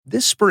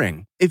This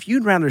spring, if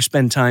you'd rather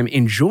spend time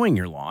enjoying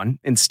your lawn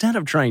instead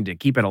of trying to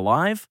keep it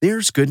alive,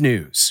 there's good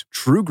news.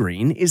 True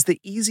Green is the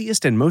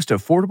easiest and most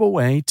affordable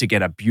way to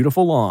get a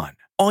beautiful lawn.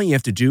 All you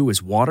have to do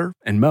is water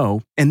and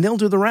mow, and they'll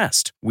do the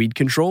rest. Weed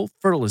control,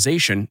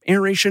 fertilization,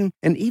 aeration,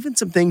 and even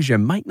some things you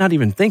might not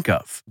even think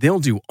of. They'll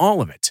do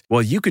all of it,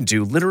 while you can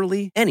do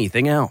literally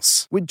anything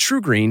else. With True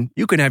Green,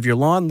 you can have your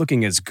lawn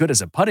looking as good as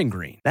a putting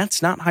green.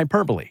 That's not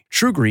hyperbole.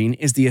 True Green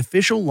is the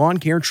official lawn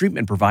care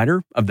treatment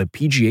provider of the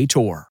PGA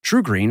Tour.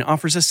 True Green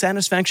offers a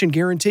satisfaction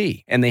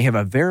guarantee, and they have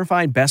a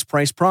verified best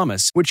price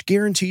promise, which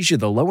guarantees you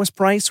the lowest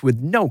price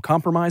with no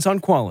compromise on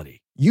quality.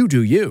 You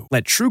do you.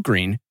 Let True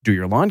Green do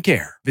your lawn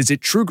care. Visit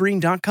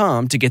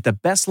truegreen.com to get the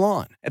best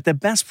lawn at the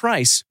best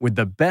price with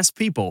the best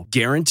people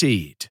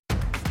guaranteed.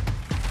 Perfect.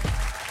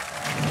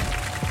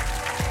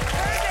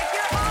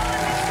 You're all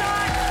in the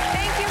shot.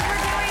 Thank you for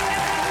doing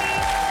this with me.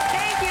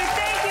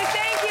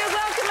 Thank you.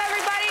 Welcome,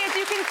 everybody. As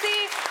you can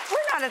see,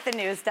 we're not at the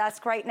news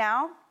desk right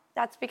now.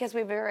 That's because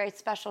we have a very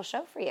special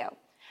show for you.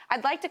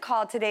 I'd like to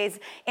call today's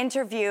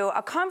interview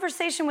a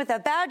conversation with a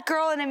bad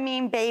girl and a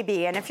mean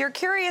baby. And if you're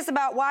curious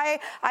about why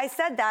I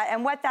said that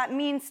and what that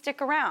means,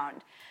 stick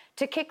around.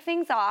 To kick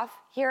things off,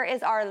 here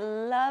is our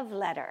love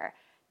letter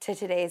to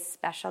today's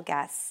special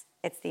guest.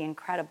 It's the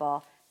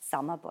incredible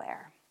Selma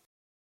Blair.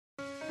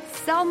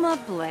 Selma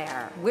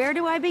Blair. Where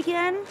do I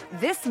begin?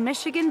 This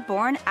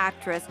Michigan-born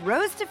actress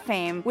rose to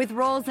fame with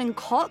roles in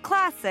cult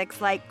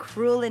classics like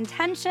Cruel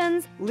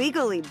Intentions,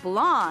 Legally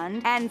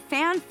Blonde, and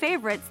fan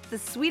favorites The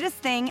Sweetest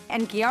Thing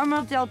and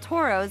Guillermo del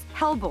Toro's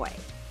Hellboy.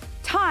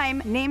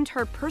 Time named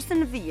her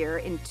Person of the Year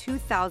in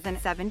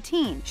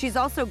 2017. She's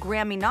also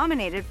Grammy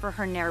nominated for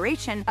her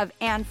narration of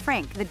Anne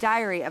Frank, The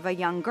Diary of a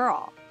Young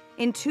Girl.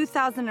 In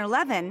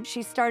 2011,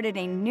 she started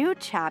a new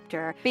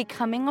chapter,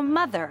 becoming a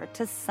mother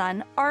to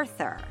son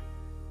Arthur.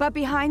 But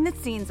behind the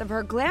scenes of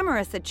her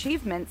glamorous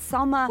achievements,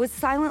 Selma was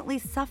silently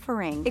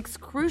suffering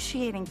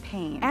excruciating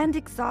pain and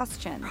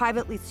exhaustion,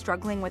 privately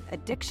struggling with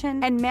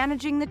addiction, and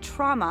managing the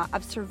trauma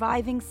of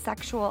surviving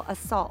sexual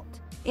assault.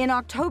 In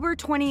October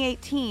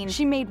 2018,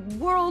 she made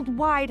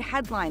worldwide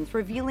headlines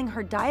revealing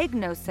her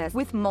diagnosis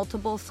with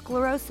multiple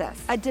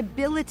sclerosis, a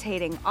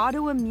debilitating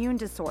autoimmune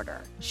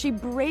disorder. She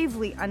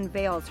bravely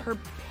unveils her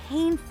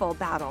painful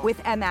battle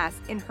with MS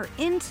in her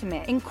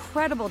intimate,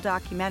 incredible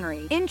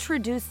documentary,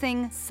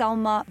 Introducing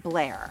Selma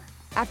Blair.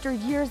 After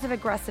years of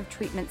aggressive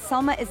treatment,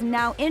 Selma is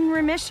now in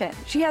remission.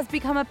 She has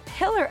become a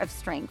pillar of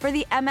strength for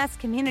the MS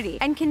community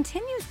and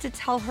continues to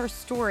tell her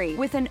story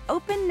with an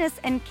openness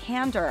and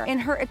candor in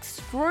her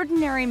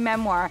extraordinary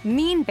memoir,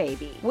 Mean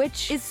Baby,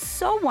 which is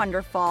so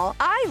wonderful.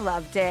 I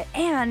loved it,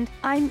 and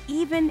I'm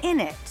even in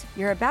it.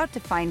 You're about to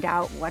find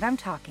out what I'm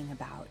talking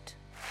about.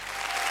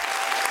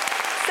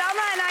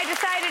 I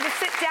decided to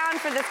sit down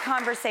for this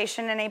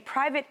conversation in a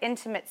private,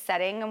 intimate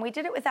setting, and we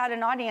did it without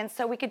an audience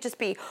so we could just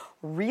be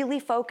really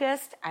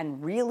focused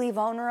and really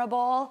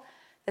vulnerable.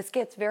 This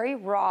gets very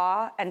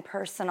raw and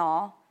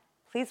personal.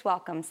 Please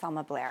welcome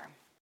Selma Blair.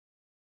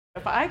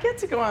 If I get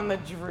to go on the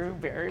Drew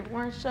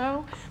Barrymore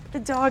show, the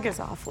dog is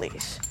off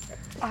leash.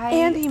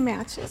 And he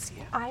matches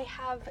you. I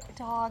have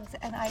dogs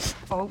and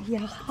oh yeah,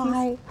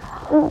 hi.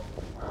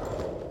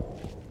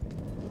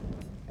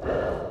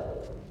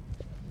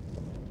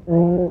 I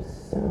am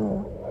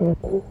so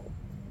happy.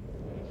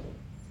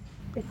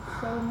 It's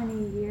so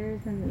many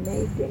years in the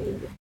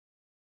making.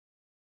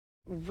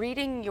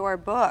 Reading your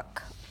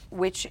book,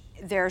 which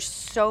there's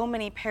so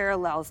many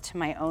parallels to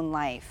my own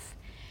life,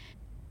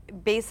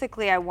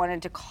 basically I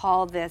wanted to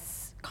call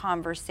this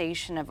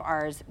conversation of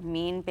ours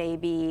Mean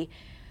Baby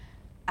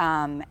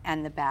and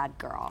the Bad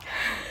Girl.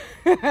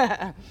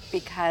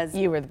 Because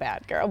you were the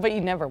bad girl, but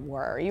you never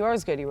were. You were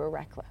always good, you were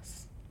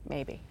reckless,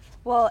 maybe.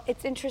 Well,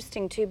 it's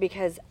interesting, too,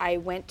 because I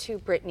went to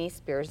Britney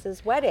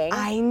Spears' wedding.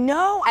 I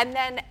know. And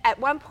then at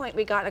one point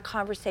we got in a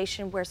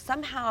conversation where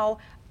somehow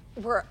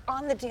we're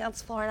on the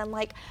dance floor and I'm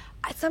like,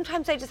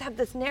 sometimes I just have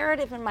this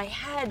narrative in my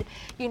head,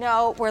 you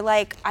know, where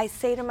like I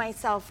say to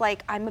myself,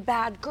 like, I'm a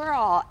bad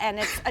girl. And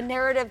it's a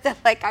narrative that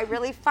like I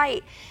really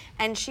fight.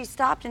 And she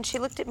stopped and she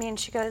looked at me and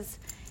she goes,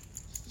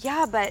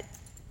 yeah, but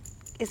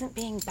isn't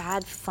being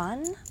bad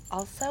fun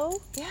also?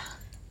 Yeah.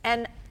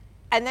 And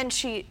then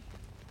she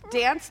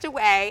danced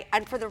away,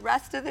 and for the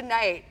rest of the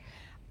night,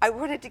 I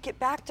wanted to get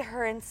back to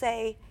her and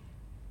say,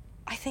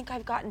 I think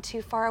I've gotten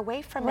too far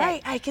away from it.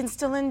 Right, I can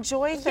still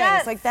enjoy things.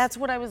 Yes. Like that's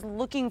what I was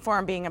looking for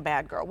in being a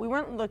bad girl. We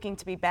weren't looking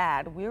to be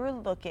bad, we were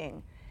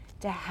looking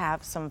to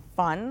have some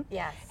fun,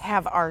 yes,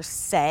 have our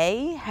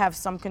say, have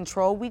some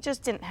control. We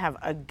just didn't have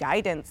a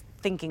guidance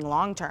thinking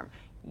long term.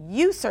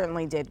 You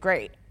certainly did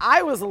great.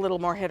 I was a little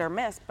more hit or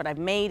miss, but I've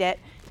made it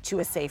to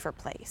a safer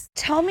place.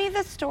 Tell me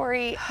the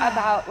story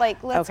about,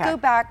 like, let's go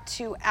back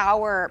to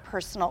our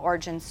personal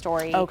origin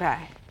story. Okay.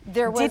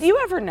 There was, did you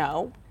ever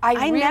know? I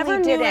really never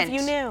knew didn't. if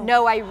you knew.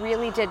 No, I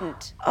really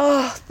didn't.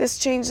 Oh, this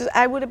changes.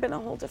 I would have been a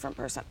whole different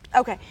person.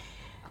 Okay.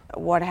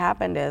 What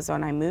happened is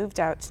when I moved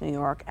out to New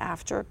York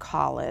after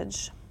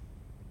college,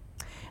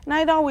 and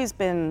I'd always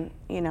been,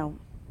 you know,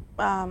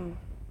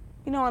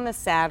 on the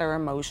sad or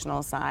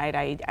emotional side.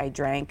 I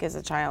drank as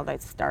a child. I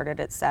started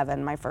at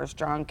 7, my first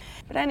drunk.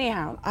 But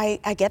anyhow,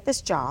 I get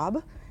this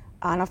job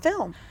on a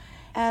film.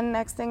 And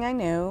next thing I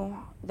knew,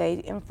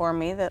 they informed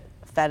me that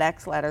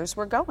FedEx letters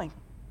were going,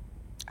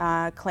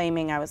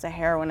 claiming I was a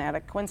heroin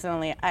addict.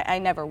 Coincidentally, I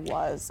never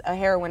was a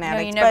heroin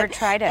addict. No, you never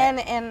tried it.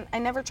 And I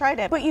never tried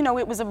it. But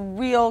it was a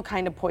real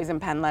kind of poison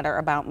pen letter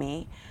about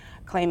me,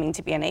 claiming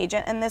to be an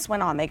agent. And this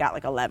went on. They got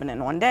like 11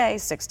 in one day,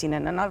 16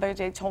 in another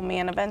day, told me,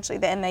 and eventually,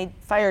 they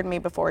fired me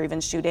before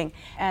even shooting.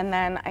 And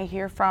then I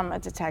hear from a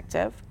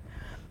detective,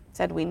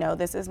 said, we know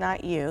this is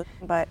not you,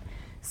 but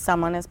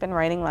someone has been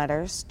writing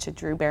letters to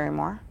Drew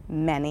Barrymore,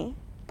 many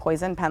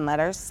poison pen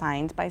letters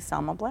signed by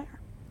Selma Blair.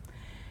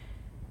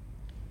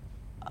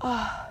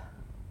 Oh,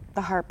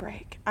 the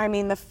heartbreak. I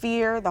mean, the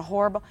fear, the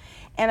horrible.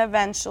 And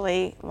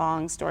eventually,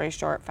 long story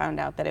short, found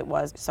out that it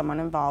was someone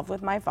involved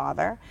with my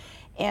father.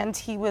 And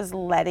he was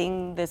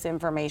letting this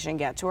information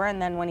get to her. And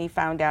then when he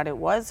found out it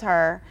was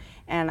her,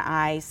 and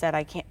I said,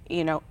 I can't,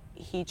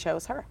 he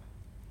chose her.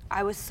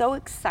 I was so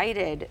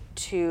excited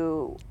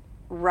to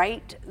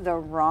right the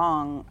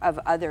wrong of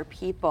other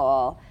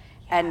people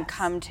and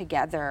come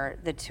together,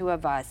 the two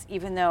of us,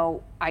 even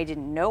though I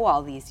didn't know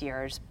all these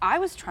years. I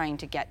was trying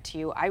to get to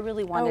you. I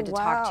really wanted to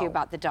talk to you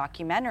about the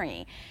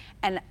documentary,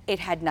 and it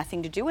had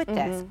nothing to do with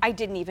this. I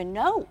didn't even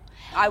know.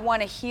 I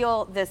want to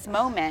heal this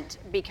moment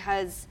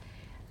because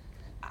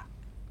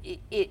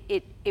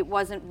it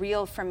wasn't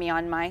real for me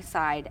on my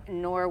side,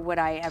 nor would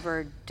I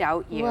ever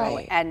doubt you,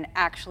 and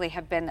actually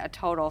have been a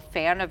total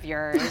fan of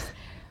yours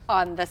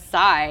on the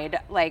side,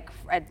 like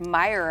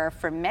admirer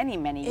for many,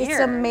 many years. It's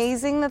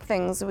amazing the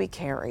things we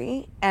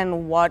carry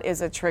and what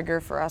is a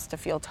trigger for us to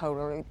feel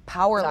totally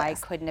powerless. I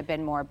couldn't have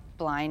been more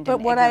blind but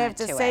and what I have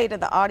to ignorant say it. to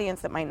the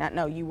audience that might not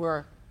know, you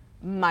were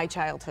my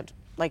childhood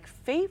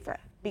favorite,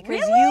 because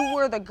Really? you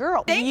were the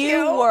girl. Thank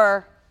you you.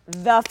 were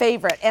the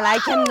favorite. And I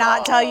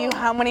cannot tell you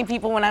how many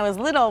people when I was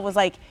little was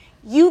like,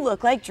 you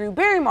look like Drew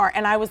Barrymore.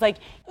 And I was like,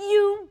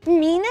 you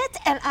mean it?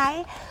 And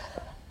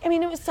I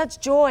mean, it was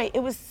such joy. It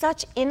was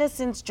such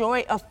innocent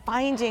joy of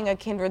finding a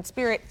kindred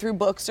spirit through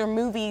books or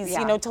movies,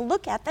 to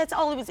look at. That's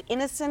all. It was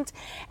innocent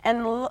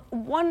and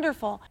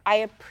wonderful. I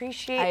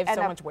appreciate I have and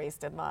so much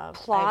wasted love.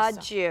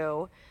 applaud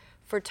you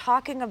for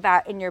talking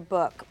about in your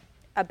book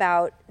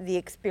about the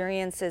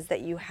experiences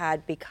that you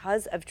had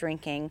because of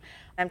drinking.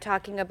 I'm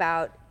talking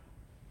about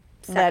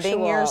letting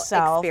sexual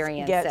yourself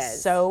experiences. get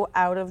so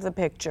out of the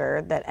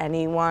picture that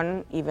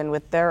anyone, even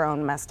with their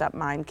own messed up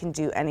mind, can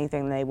do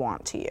anything they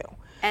want to you.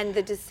 And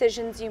the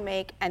decisions you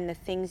make and the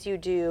things you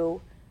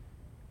do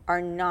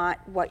are not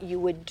what you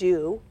would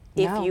do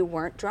if you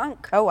weren't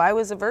drunk. Oh, I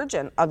was a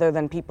virgin, other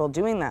than people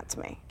doing that to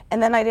me.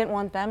 And then I didn't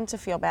want them to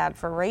feel bad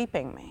for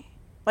raping me.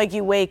 Like,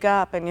 you wake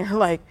up and you're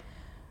like,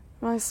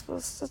 am I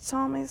supposed to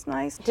tell me it's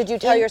nice? Did you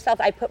tell yourself,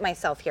 I put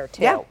myself here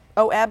too? Yeah.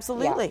 Oh,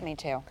 absolutely. Yeah, me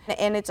too.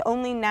 And it's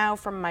only now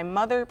from my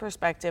mother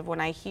perspective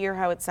when I hear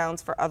how it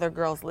sounds for other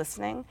girls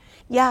listening.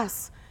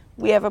 Yes,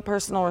 we have a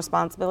personal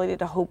responsibility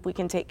to hope we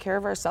can take care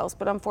of ourselves,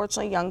 but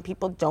unfortunately young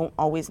people don't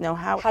always know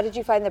how. How did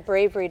you find the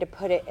bravery to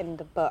put it in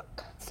the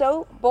book?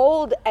 So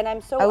bold, and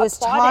I'm so I was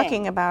applauding.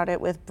 talking about it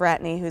with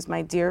Brittany, who's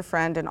my dear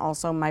friend and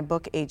also my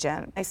book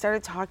agent. I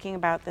started talking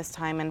about this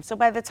time, and so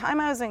by the time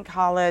I was in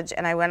college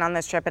and I went on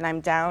this trip and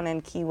I'm down in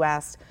Key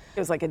West, it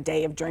was like a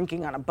day of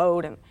drinking on a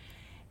boat,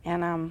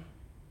 and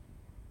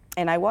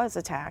I was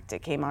attacked.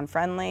 It came on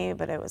friendly,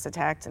 but it was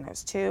attacked, and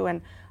there's 2,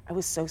 and I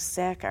was so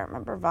sick. I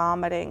remember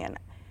vomiting, and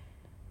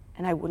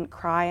I wouldn't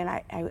cry, and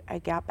I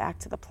got back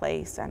to the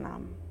place and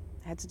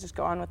had to just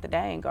go on with the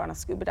day and go on a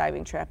scuba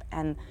diving trip,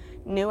 and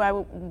knew I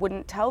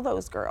wouldn't tell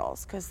those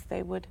girls because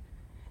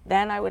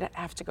then I would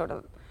have to go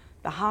to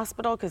the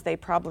hospital because they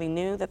probably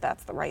knew that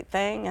that's the right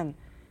thing, and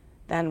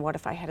then what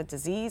if I had a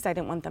disease? I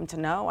didn't want them to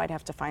know. I'd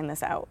have to find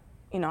this out.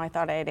 I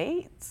thought I had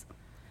AIDS.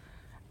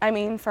 I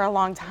mean, for a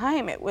long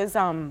time it was,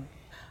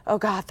 oh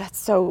God, that's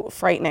so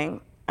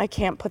frightening. I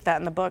can't put that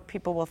in the book.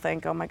 People will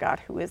think, oh my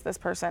God, who is this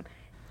person?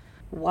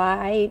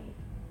 Why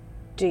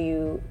do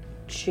you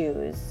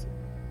choose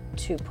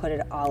to put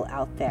it all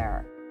out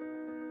there?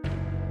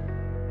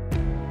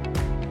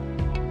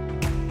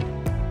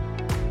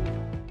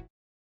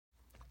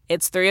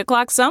 It's 3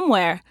 o'clock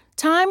somewhere.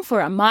 Time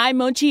for a My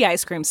Mochi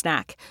ice cream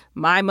snack.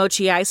 My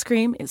Mochi ice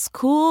cream is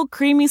cool,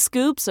 creamy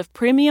scoops of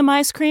premium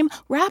ice cream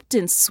wrapped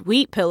in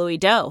sweet, pillowy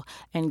dough.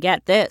 And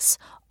get this,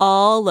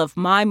 all of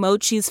My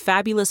Mochi's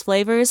fabulous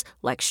flavors,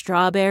 like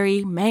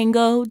strawberry,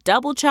 mango,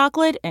 double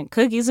chocolate, and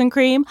cookies and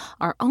cream,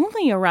 are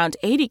only around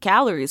 80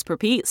 calories per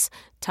piece.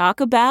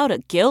 Talk about a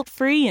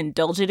guilt-free,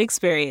 indulgent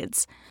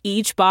experience.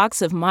 Each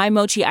box of My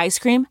Mochi ice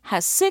cream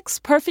has 6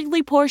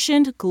 perfectly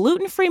portioned,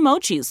 gluten-free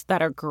mochis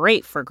that are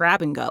great for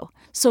grab and go.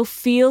 So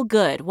feel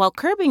good while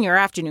curbing your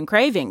afternoon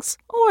cravings,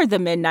 or the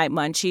midnight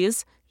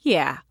munchies.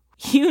 Yeah,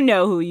 you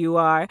know who you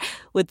are,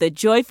 with the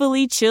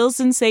joyfully chill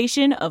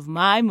sensation of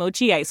My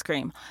Mochi ice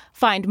cream.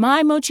 Find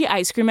My Mochi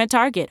ice cream at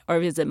Target or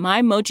visit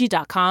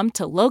mymochi.com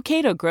to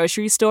locate a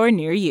grocery store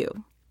near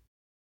you.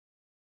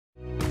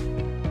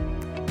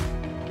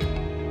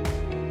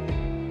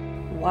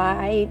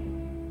 Why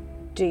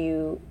do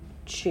you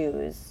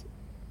choose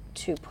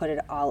to put it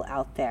all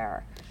out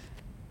there?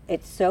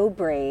 It's so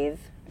brave,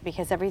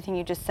 because everything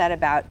you just said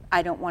about,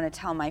 I don't want to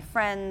tell my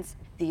friends,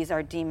 these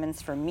are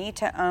demons for me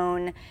to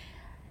own.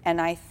 And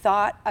I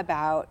thought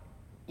about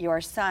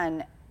your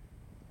son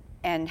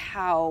and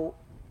how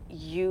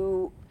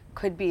you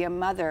could be a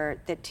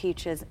mother that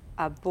teaches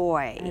a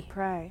boy. I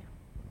pray.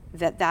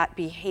 That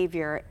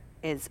behavior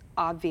is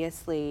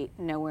obviously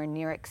nowhere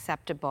near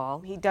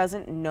acceptable. He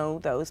doesn't know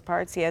those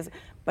parts.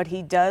 But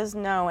he does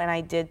know, and I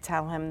did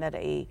tell him that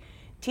a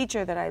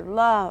teacher that I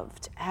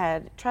loved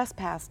had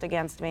trespassed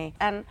against me.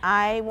 And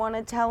I want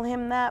to tell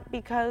him that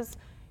because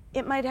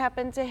it might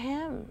happen to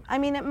him. I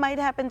mean, it might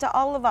happen to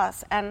all of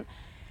us. And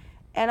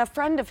a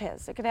friend of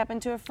his, it could happen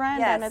to a friend.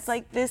 Yes. And it's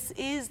like,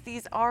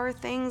 these are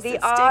things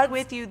that odds. stick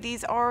with you.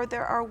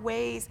 There are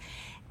ways.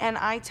 And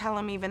I tell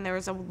him, even there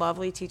was a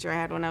lovely teacher I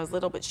had when I was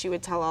little, but she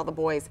would tell all the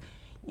boys,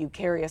 you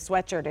carry a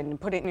sweatshirt and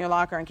put it in your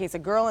locker in case a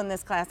girl in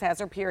this class has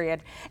her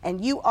period,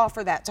 and you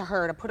offer that to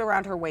her to put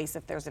around her waist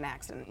if there's an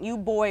accident. You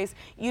boys,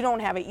 you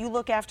don't have it. You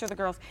look after the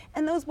girls.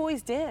 And those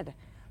boys did.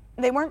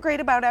 They weren't great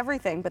about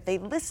everything, but they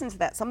listened to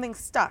that. Something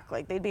stuck.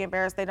 Like, they'd be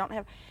embarrassed they don't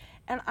have.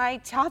 And I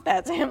taught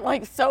that to him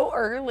like so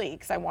early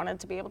because I wanted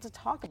to be able to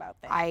talk about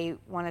things. I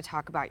want to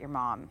talk about your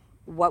mom.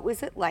 What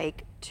was it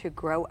like to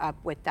grow up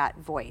with that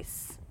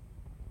voice?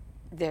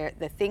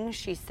 The things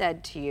she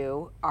said to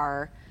you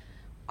are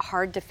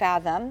hard to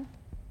fathom.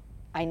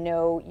 I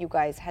know you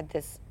guys had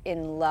this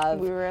in love.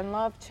 We were in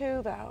love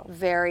too, though.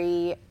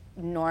 Very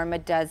Norma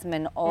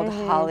Desmond, old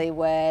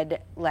Hollywood,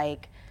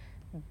 like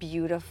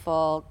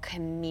beautiful,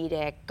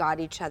 comedic, got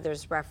each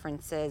other's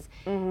references.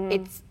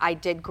 I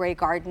did Grey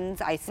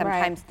Gardens. I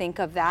sometimes think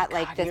of that,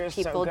 like the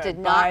people did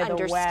not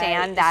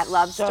understand that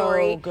love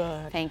story.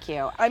 Good. Thank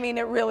you. I mean,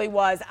 it really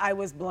was. I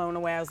was blown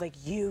away. I was like,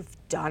 you've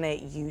done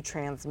it. You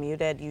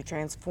transmuted, you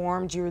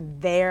transformed, you're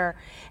there.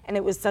 And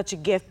it was such a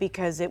gift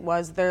because it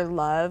was their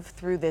love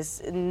through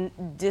this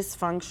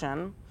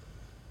dysfunction.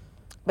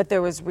 But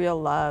there was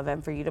real love,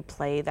 and for you to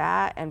play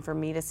that, and for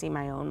me to see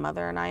my own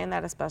mother and I in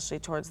that, especially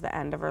towards the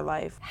end of her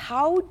life.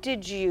 How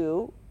did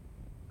you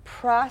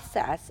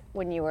process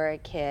when you were a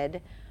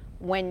kid,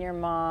 when your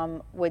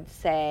mom would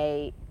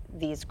say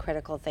these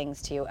critical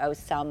things to you? Oh,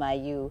 Selma,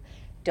 you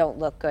don't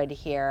look good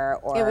here,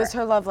 or... It was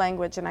her love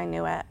language, and I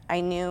knew it. I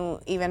knew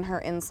even her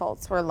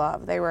insults were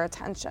love. They were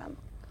attention.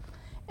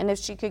 And if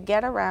she could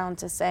get around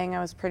to saying I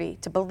was pretty,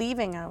 to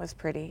believing I was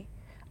pretty,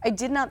 I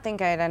did not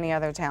think I had any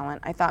other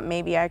talent. I thought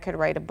maybe I could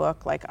write a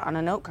book like on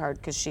a note card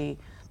because she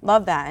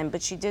loved that.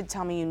 But she did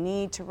tell me, you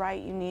need to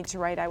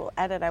write, I will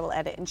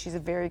edit. And she's a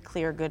very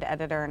clear, good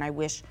editor, and I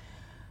wish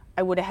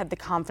I would have had the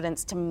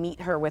confidence to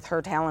meet her with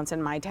her talents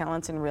and my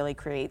talents and really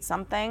create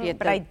something.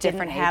 But I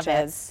didn't have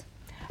it.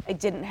 I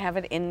didn't have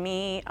it in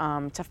me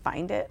to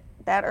find it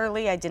that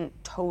early. I didn't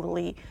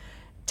totally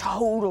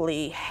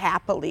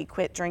happily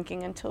quit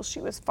drinking until she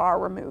was far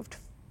removed,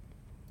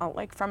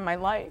 from my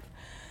life.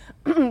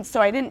 So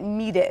I didn't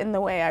meet it in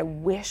the way I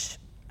wish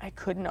I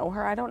could know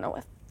her. I don't know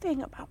a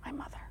thing about my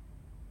mother.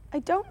 I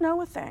don't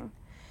know a thing.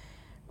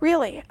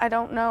 Really, I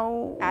don't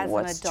know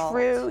what's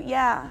true.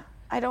 Yeah,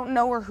 I don't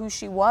know her, who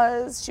she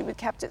was. She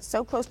kept it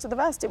so close to the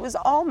vest. It was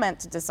all meant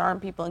to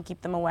disarm people and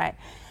keep them away.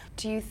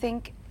 Do you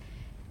think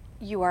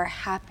you are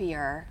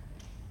happier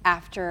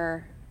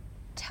after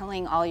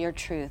telling all your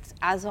truths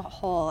as a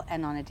whole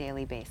and on a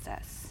daily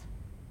basis?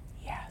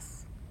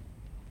 Yes.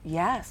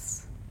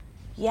 Yes.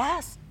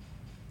 Yes.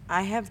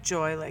 I have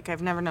joy like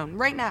I've never known.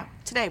 Right now,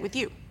 today, with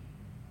you.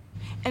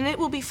 And it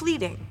will be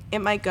fleeting. It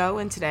might go,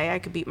 and today I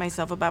could beat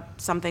myself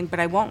about something, but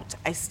I won't.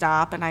 I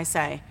stop and I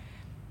say,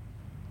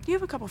 you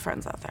have a couple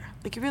friends out there.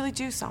 Like, you really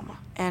do, Selma.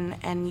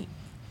 And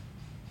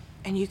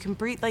you can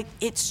breathe. Like,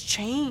 it's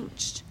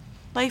changed.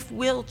 Life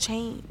will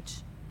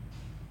change.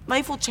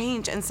 Life will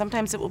change, and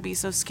sometimes it will be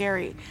so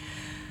scary.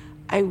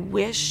 I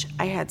wish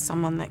I had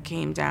someone that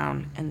came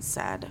down and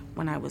said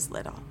when I was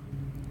little,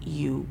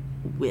 you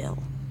will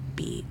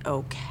be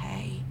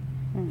okay.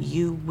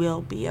 You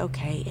will be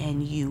okay,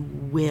 and you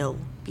will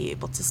be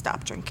able to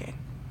stop drinking.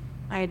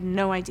 I had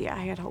no idea.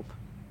 I had hope.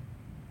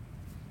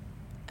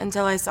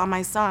 Until I saw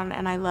my son,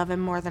 and I love him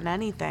more than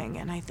anything,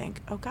 and I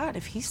think, oh God,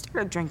 if he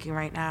started drinking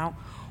right now,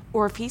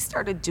 or if he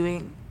started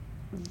doing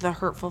the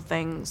hurtful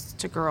things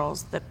to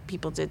girls that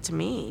people did to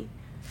me.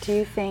 Do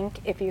you think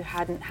if you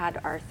hadn't had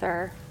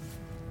Arthur,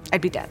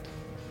 I'd be dead?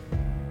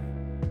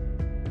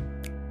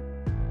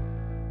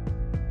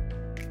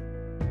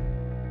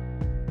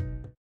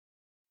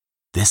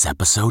 This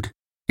episode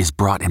is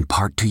brought in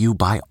part to you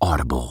by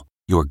Audible,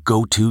 your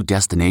go-to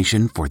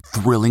destination for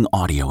thrilling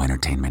audio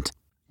entertainment.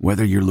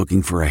 Whether you're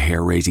looking for a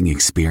hair-raising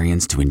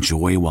experience to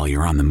enjoy while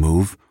you're on the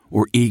move,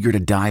 or eager to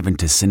dive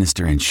into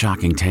sinister and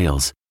shocking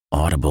tales,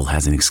 Audible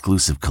has an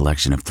exclusive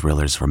collection of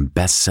thrillers from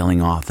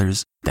best-selling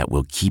authors that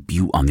will keep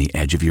you on the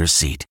edge of your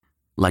seat.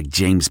 Like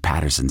James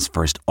Patterson's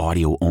first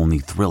audio-only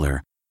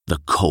thriller, The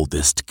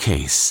Coldest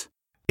Case.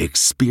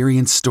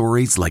 Experience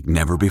stories like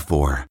never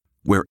before,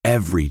 where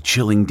every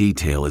chilling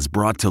detail is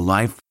brought to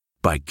life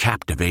by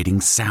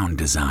captivating sound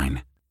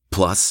design.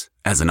 Plus,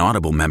 as an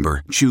Audible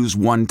member, choose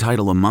one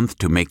title a month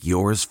to make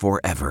yours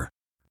forever.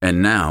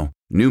 And now,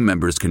 new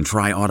members can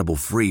try Audible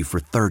free for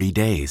 30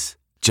 days.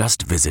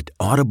 Just visit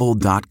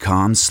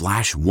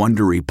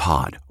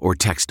audible.com/WonderyPod or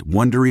text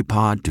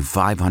WonderyPod to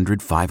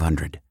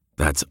 500-500.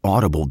 That's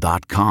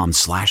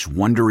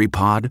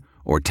audible.com/WonderyPod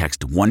or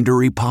text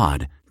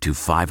WonderyPod to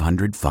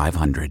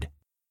 500-500.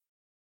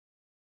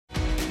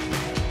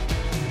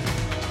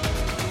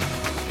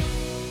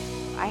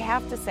 I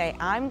have to say,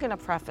 I'm gonna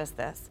preface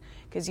this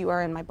because you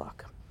are in my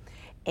book.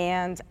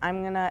 And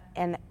I'm gonna,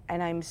 and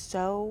I'm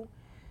so,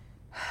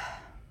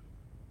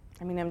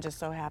 I'm just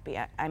so happy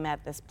I'm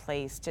at this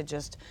place to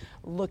just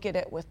look at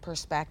it with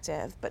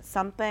perspective. But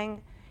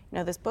something,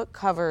 this book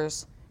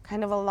covers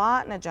kind of a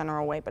lot in a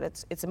general way, but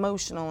it's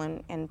emotional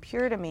and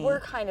pure to me. We're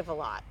kind of a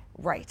lot.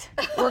 Right.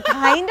 We're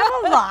kind of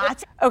a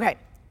lot. Okay.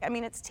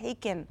 It's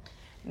taken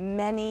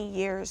many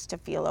years to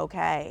feel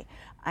okay.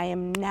 I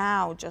am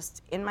now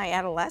just in my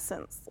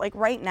adolescence. Like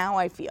right now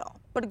I feel,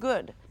 but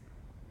good.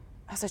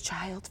 As a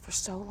child for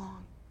so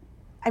long.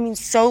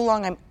 So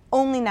long. I'm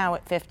only now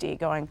at 50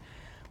 going,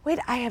 wait,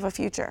 I have a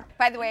future.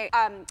 By the way,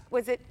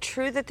 was it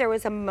true that there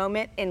was a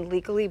moment in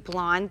Legally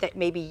Blonde that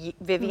maybe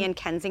Vivian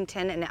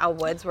Kensington and Elle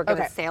Woods were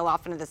going to sail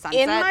off into the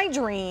sunset? In my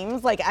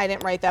dreams, I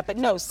didn't write that, but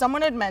no,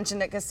 someone had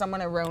mentioned it because someone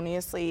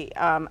erroneously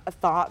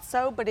thought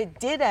so, but it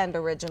did end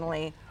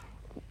originally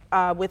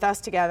with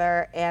us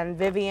together, and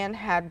Vivian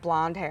had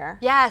blonde hair.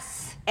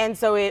 Yes. And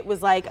so it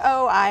was like,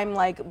 oh, I'm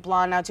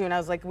blonde now too, and I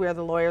was like, we're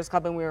the Lawyers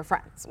Club and we were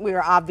friends. We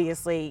were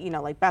obviously,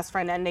 best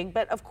friend ending,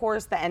 but of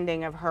course the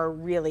ending of her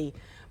really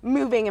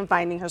moving and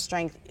finding her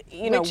strength,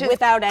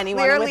 without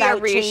anyone,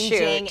 without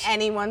changing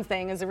anyone's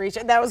thing is a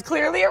reshoot. That was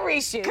clearly a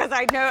reshoot. Because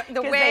I know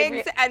the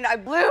wigs and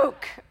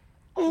Luke.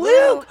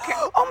 Luke!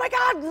 Oh my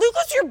God, Luke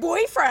was your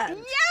boyfriend.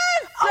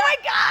 Yes! Oh my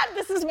God,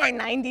 this is my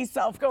 90s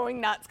self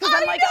going nuts. Because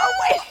I'm like, oh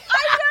wait.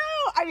 I know!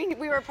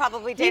 We were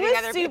probably dating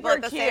other people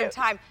at the same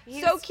time.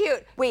 So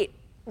cute. Wait,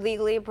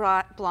 Legally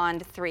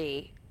Blonde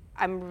 3.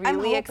 I'm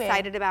really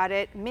excited about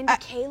it. Mindy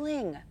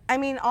Kaling.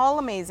 All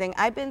amazing.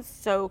 I've been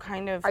so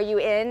kind of. Are you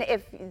in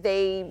if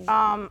they?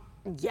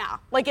 Yeah.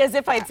 As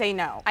if I'd say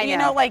no. I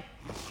know.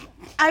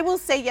 I will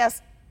say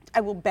yes. I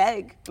will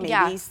beg,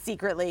 maybe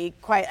secretly,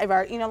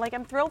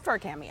 I'm thrilled for a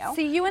cameo.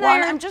 See, you and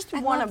I just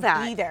want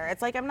to be there.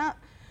 It's I'm not,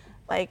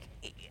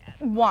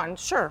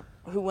 sure,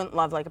 who wouldn't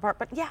love a part,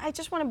 but yeah, I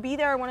just want to be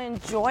there. I want to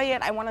enjoy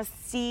it. I want to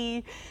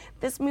see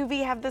this movie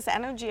have this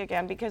energy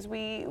again because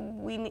we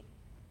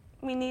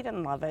need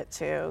and love it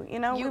too. We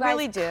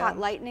really do. You guys caught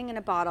lightning in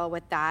a bottle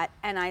with that,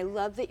 and I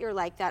love that you're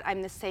like that.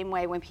 I'm the same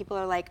way when people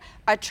are like,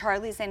 a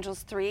Charlie's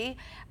Angels 3,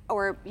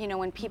 or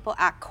when people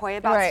act coy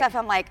about stuff,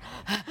 I'm like,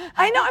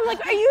 I know, I'm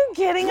like, are you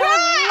kidding? Yeah.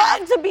 I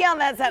would love to be on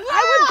that set. Yeah.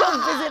 I would go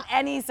visit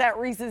any set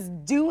Reese is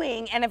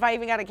doing, and if I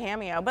even got a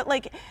cameo, but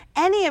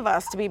any of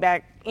us to be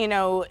back,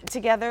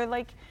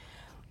 together,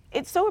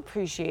 it's so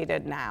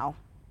appreciated now.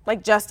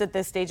 Just at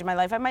this stage of my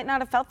life, I might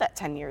not have felt that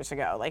 10 years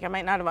ago. I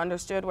might not have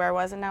understood where I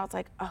was, and now it's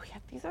oh yeah,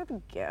 these are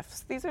the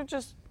gifts. These are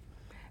just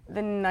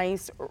the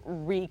nice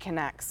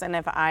reconnects, and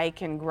if I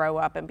can grow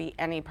up and be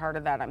any part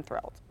of that, I'm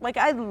thrilled.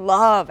 I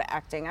love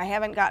acting. I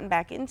haven't gotten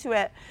back into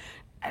it.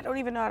 I don't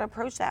even know how to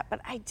approach that,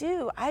 but I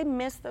do. I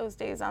miss those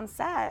days on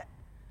set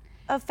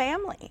of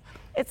family.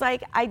 It's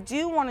I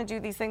do want to do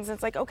these things.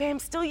 It's okay, I'm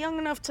still young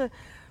enough to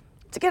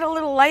get a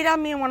little light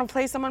on me and want to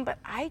play someone, but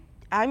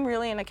I'm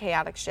really in a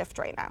chaotic shift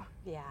right now.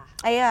 Yeah.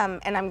 I am,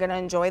 and I'm gonna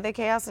enjoy the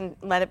chaos and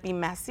let it be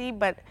messy,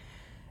 but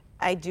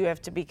I do have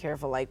to be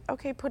careful,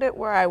 okay, put it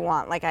where I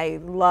want.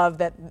 I love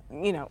that,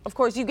 of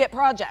course you get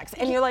projects,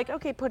 and you're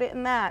okay, put it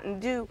in that,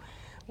 and do.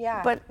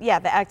 Yeah. But yeah,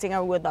 the acting,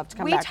 I would love to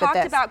come back with this. We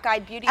talked about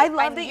Guide Beauty. I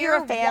love that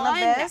you're a fan of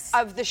this.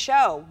 Of the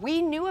show.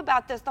 We knew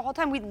about this the whole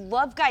time. We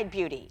love Guide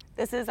Beauty.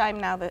 I'm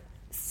now the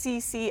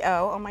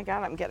CCO, oh my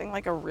God, I'm getting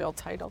a real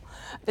title,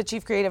 the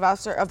Chief Creative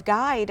Officer of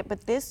Guide,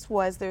 but there's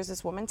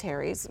this woman,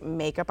 Terry's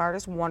makeup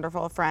artist,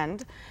 wonderful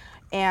friend,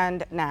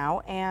 and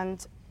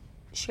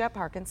she got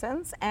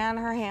Parkinson's, and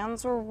her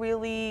hands were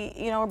really,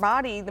 her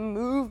body, the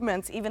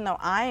movements, even though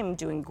I'm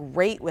doing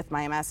great with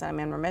my MS and I'm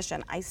in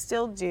remission, I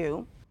still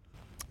do,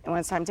 and when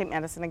it's time to take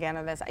medicine again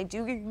or this, I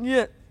do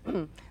get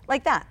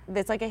like that.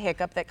 It's a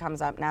hiccup that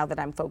comes up now that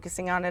I'm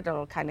focusing on it,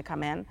 it'll kind of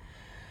come in.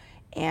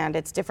 And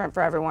it's different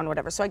for everyone,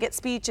 whatever. So I get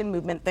speech and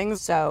movement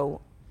things. So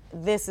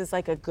this is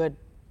a good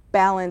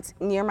balance.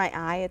 Near my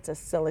eye, it's a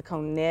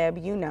silicone nib,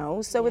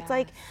 So yes.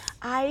 It's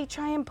I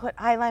try and put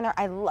eyeliner,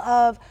 I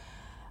love,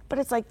 but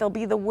it's there'll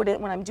be the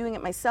wooden, when I'm doing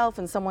it myself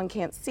and someone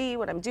can't see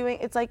what I'm doing,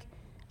 it's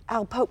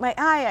I'll poke my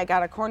eye, I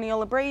got a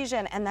corneal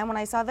abrasion. And then when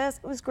I saw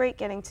this, it was great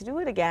getting to do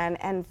it again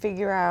and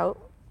figure out,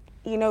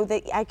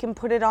 that I can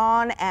put it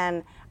on,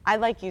 and I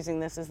like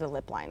using this as the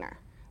lip liner.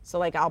 So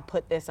I'll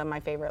put this on my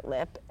favorite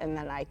lip, and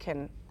then I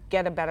can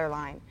get a better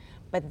line.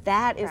 But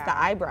that is the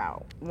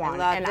eyebrow one,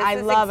 I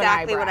love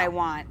exactly an eyebrow. What I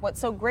want. What's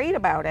so great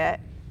about it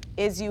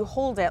is you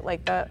hold it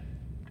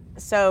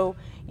so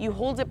you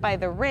hold it by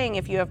the ring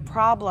if you have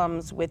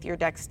problems with your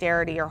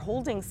dexterity or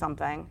holding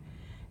something.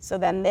 So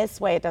then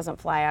this way it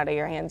doesn't fly out of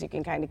your hands. You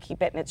can kind of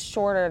keep it, and it's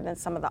shorter than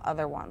some of the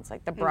other ones,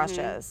 like the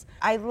brushes.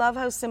 I love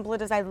how simple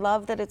it is. I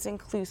love that it's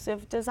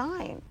inclusive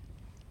design.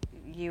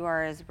 You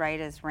are as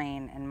right as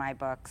rain in my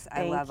books. I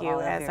Thank love you,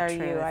 all of as your are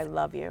truth. you. I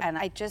love you. And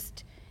I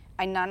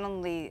not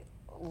only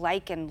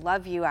like and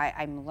love you,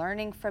 I'm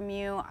learning from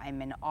you,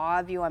 I'm in awe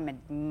of you, I'm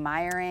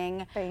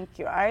admiring. Thank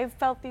you. I've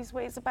felt these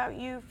ways about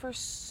you for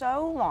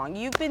so long.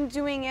 You've been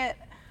doing it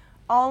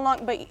all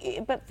along,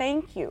 but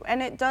thank you.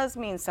 And it does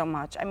mean so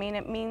much. I mean,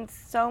 it means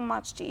so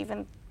much to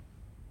even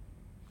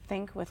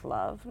think with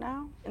love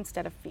now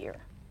instead of fear.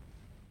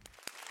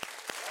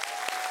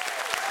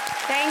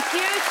 Thank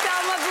you,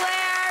 Selma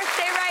Blair.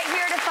 Stay right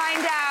here to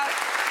find out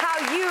how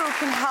you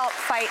can help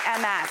fight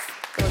MS.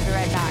 We'll be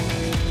right back.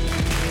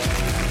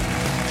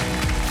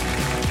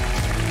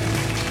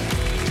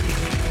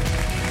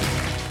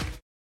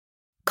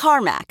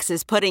 CarMax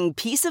is putting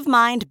peace of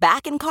mind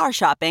back in car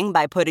shopping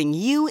by putting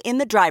you in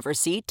the driver's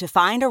seat to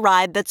find a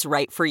ride that's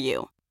right for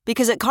you.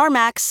 Because at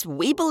CarMax,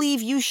 we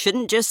believe you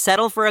shouldn't just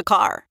settle for a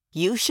car.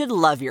 You should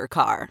love your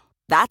car.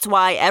 That's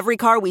why every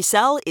car we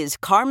sell is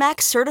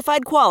CarMax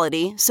certified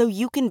quality, so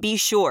you can be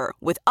sure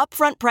with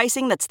upfront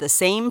pricing that's the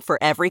same for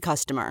every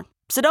customer.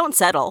 So don't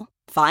settle.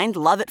 Find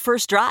love at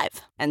first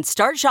drive and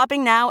start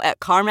shopping now at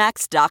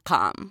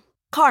CarMax.com.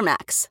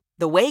 CarMax,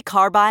 the way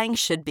car buying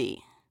should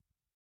be.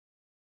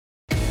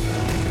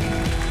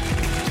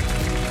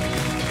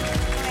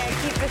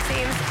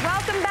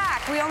 Welcome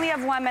back. We only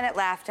have 1 minute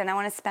left, and I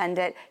want to spend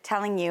it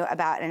telling you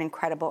about an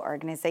incredible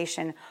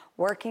organization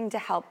working to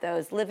help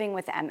those living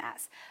with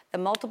MS. The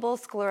Multiple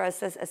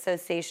Sclerosis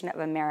Association of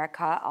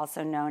America,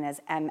 also known as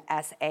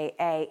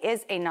MSAA,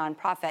 is a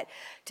nonprofit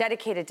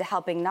dedicated to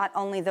helping not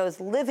only those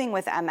living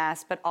with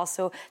MS, but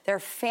also their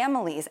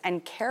families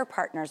and care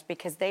partners,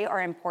 because they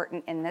are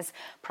important in this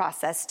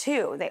process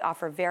too. They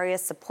offer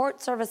various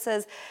support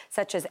services,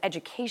 such as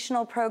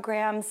educational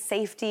programs,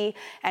 safety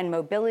and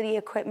mobility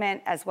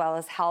equipment, as well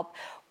as help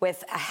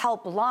with a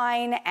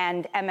helpline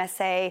and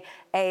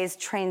MSAA's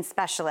trained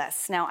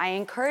specialists. Now, I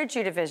encourage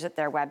you to visit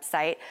their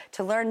website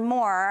to learn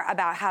more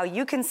about how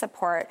you can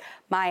support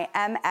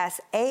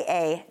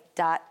mymsaa.org.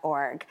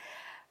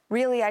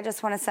 Really, I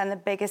just want to send the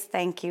biggest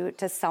thank you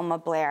to Selma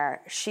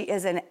Blair. She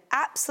is an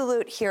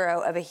absolute hero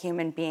of a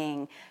human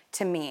being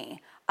to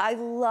me. I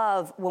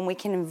love when we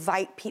can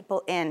invite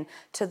people in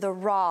to the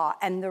raw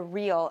and the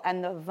real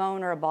and the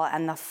vulnerable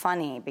and the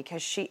funny,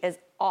 because she is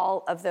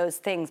all of those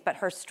things, but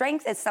her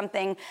strength is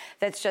something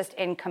that's just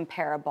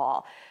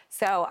incomparable.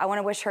 So I want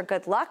to wish her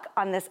good luck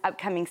on this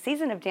upcoming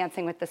season of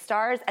Dancing with the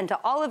Stars. And to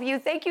all of you,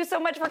 thank you so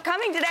much for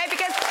coming today,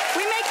 because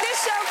we make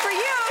this show for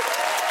you.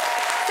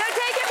 So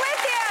take it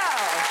with you.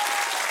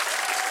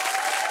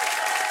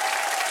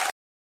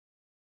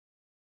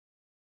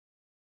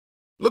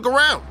 Look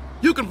around.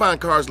 You can find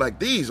cars like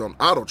these on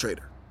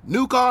AutoTrader.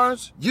 New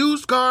cars,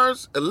 used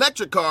cars,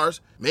 electric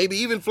cars, maybe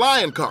even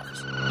flying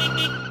cars.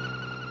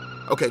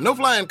 Okay, no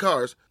flying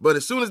cars, but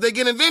as soon as they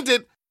get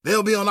invented,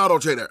 they'll be on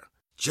AutoTrader.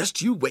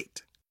 Just you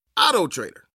wait. AutoTrader.